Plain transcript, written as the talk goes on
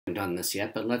Done this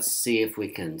yet, but let's see if we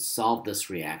can solve this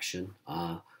reaction.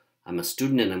 I'm a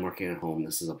student and I'm working at home.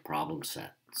 This is a problem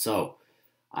set. So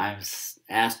I was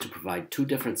asked to provide two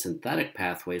different synthetic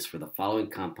pathways for the following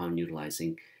compound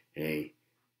utilizing a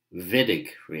Wittig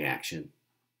reaction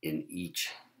in each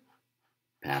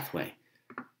pathway.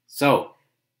 So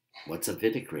what's a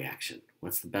Wittig reaction?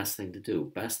 What's the best thing to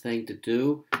do? Best thing to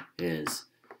do is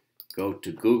go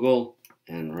to Google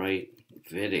and write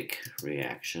Wittig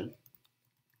reaction.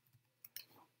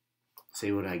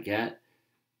 See what I get.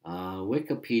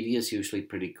 Wikipedia is usually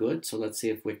pretty good, so let's see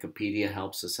if Wikipedia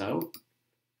helps us out.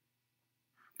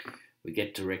 We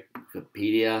get to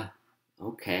Wikipedia.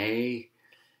 Okay,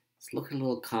 it's looking a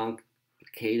little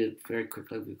complicated. Very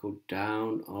quickly we go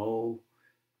down. Oh,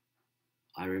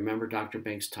 I remember Dr.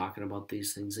 Banks talking about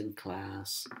these things in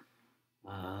class.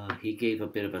 He gave a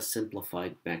bit of a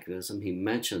simplified mechanism. He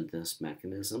mentioned this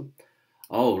mechanism.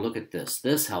 Oh, look at this.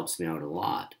 This helps me out a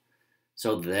lot.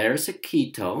 So there's a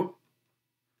ketone,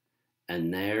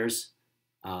 and there's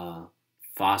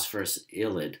phosphorus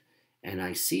ylide. And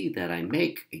I see that I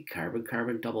make a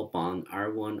carbon-carbon double bond,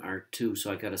 R1, R2.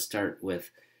 So I got to start with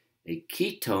a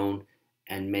ketone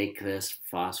and make this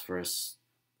phosphorus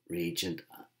reagent.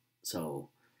 So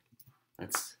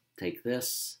let's take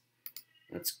this.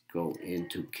 Let's go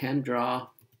into ChemDraw.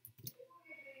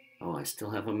 Oh, I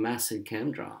still have a mess in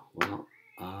ChemDraw. Well,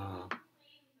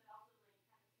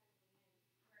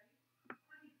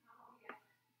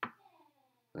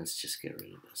 let's just get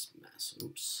rid of this mess.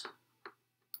 Oops.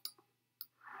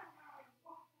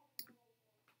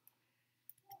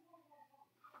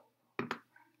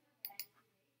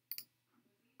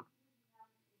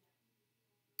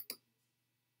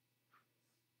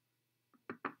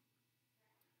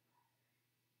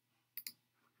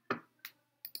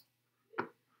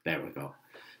 There we go.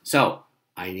 So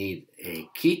I need a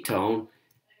ketone.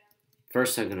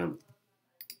 First, I'm going to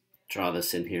draw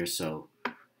this in here so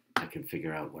I can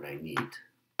figure out what I need.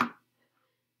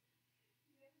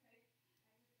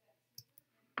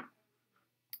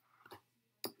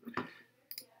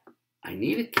 I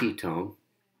need a ketone.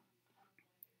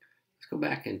 Let's go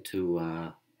back into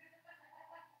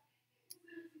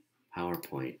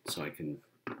PowerPoint so I can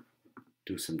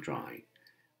do some drawing.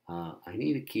 I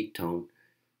need a ketone.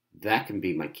 That can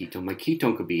be my ketone. My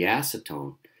ketone could be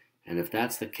acetone. And if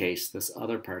that's the case, this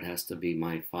other part has to be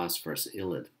my phosphorus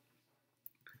ylide.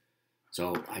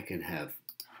 So I can have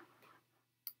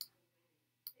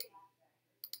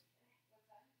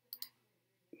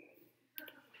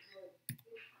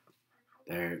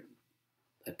there,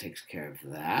 that takes care of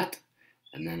that.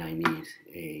 And then I need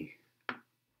a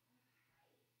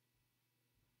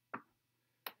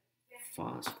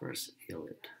phosphorus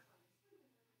ylide.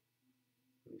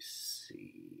 Let me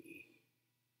see.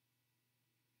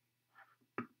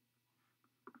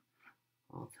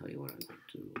 I'll tell you what I'm going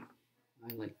to do.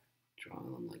 I like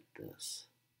drawing them like this.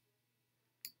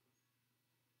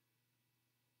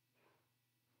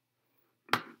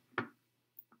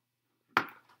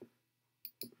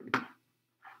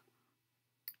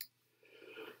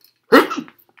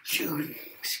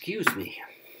 Excuse me.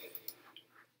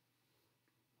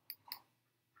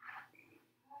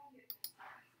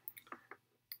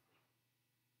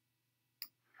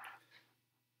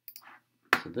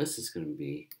 So this is going to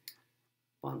be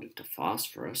bonded to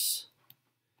phosphorus,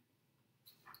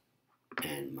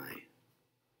 and my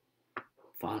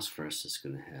phosphorus is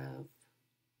going to have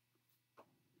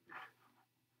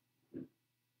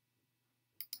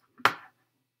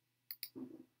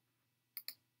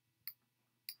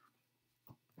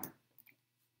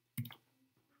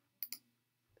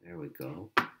there we go.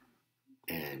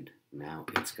 And now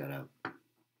it's got a,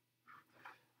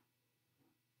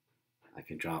 I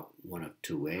can draw one of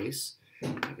two ways.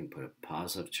 I can put a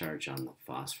positive charge on the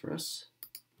phosphorus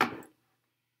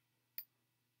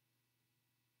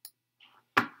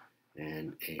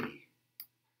and a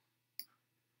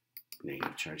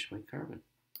negative charge on my carbon.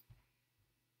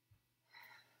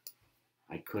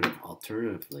 I could have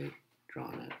alternatively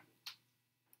drawn it.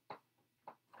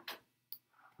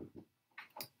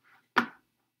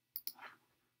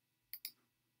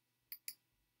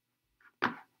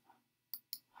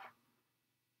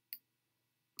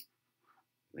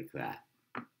 Like that.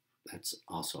 That's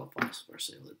also a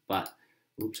phosphorus ylide. But,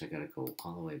 oops, I got to go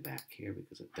all the way back here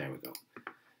because there we go.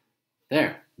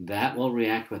 There. That will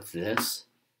react with this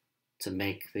to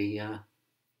make the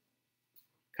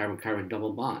carbon-carbon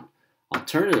double bond.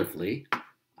 Alternatively,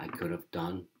 I could have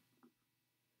done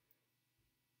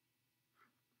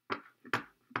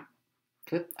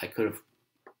I could have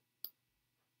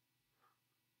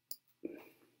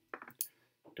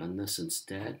done this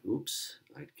instead. Oops,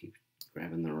 I keep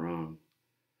grabbing the wrong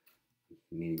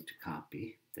meaning to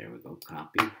copy. There we go,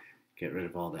 copy. Get rid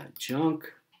of all that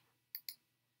junk.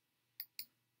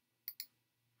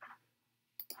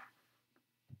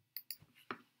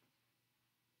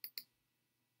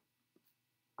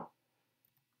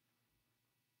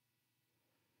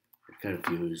 We could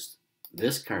have used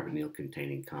this carbonyl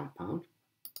containing compound.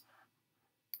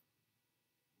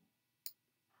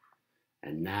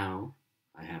 And now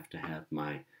I have to have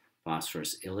my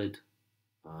phosphorus ylide,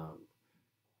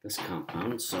 this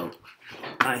compound. So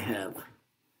I have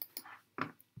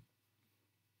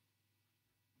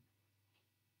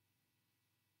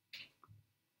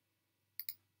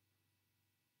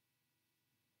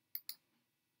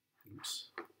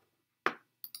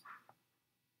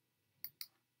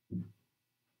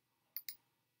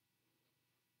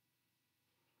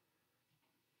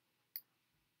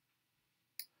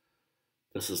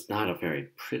this is not a very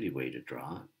pretty way to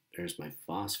draw it. There's my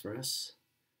phosphorus.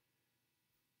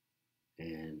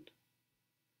 And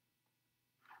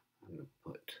I'm going to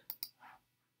put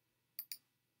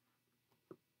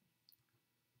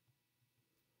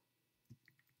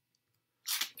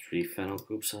three phenyl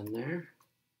groups on there.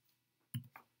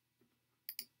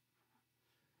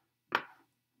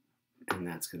 And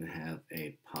that's going to have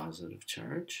a positive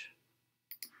charge.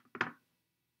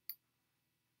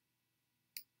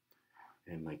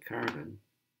 And my carbon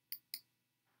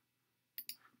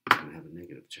is going to have a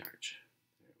negative charge.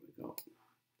 There we go.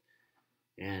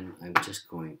 And I'm just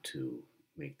going to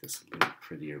make this a little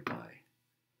prettier by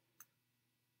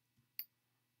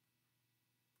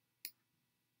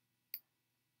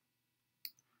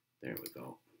there we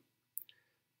go.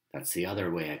 That's the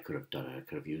other way I could have done it. I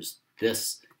could have used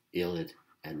this ylide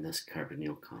and this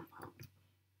carbonyl compound.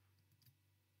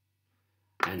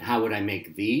 And how would I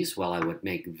make these? Well, I would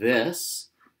make this.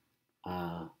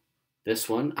 This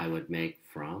one I would make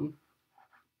from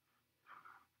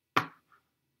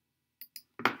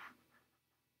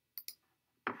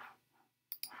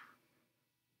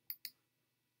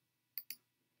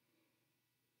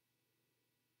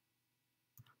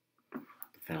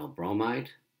phenyl bromide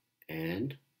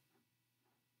and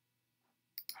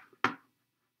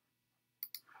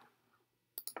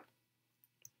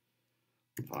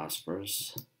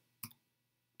phosphorus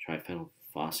triphenyl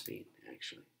phosphine,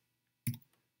 actually.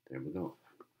 There we go.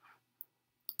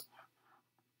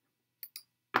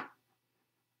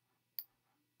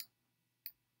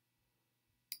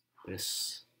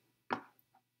 This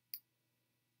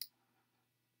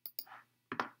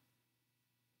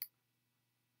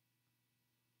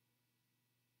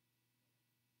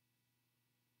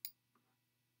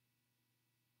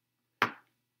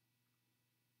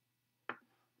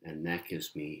and that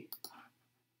gives me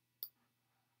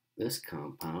this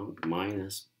compound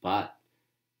minus, but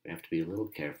we have to be a little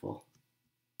careful.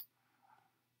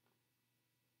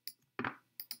 I'm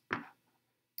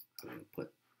going to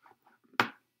put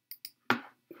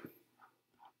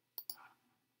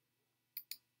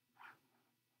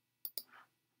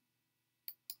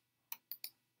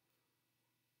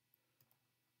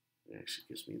it actually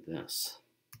gives me this.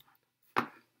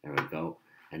 There we go.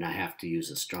 And I have to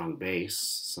use a strong base,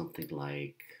 something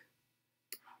like,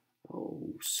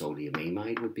 sodium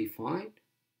amide would be fine,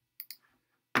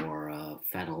 or a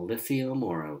phenyl lithium,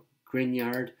 or a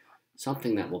Grignard,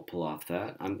 something that will pull off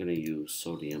that. I'm going to use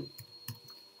sodium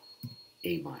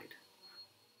amide.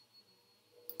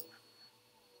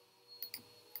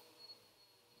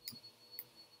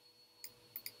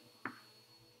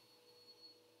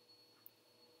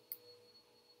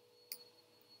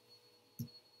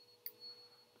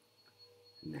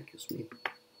 And that gives me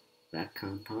that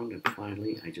compound. And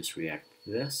finally, I just react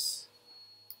this.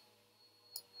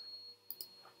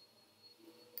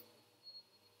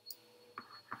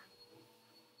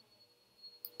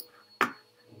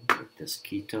 With this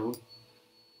ketone.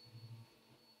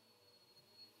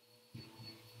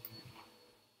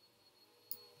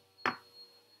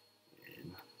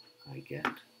 And I get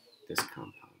this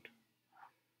compound.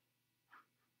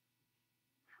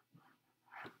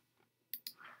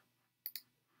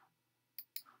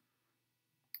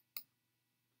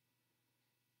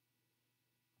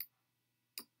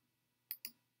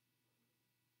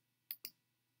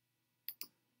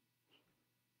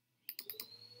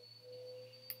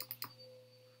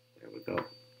 Go.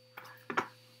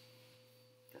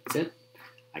 That's it.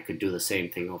 I could do the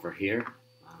same thing over here.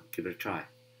 Give it a try.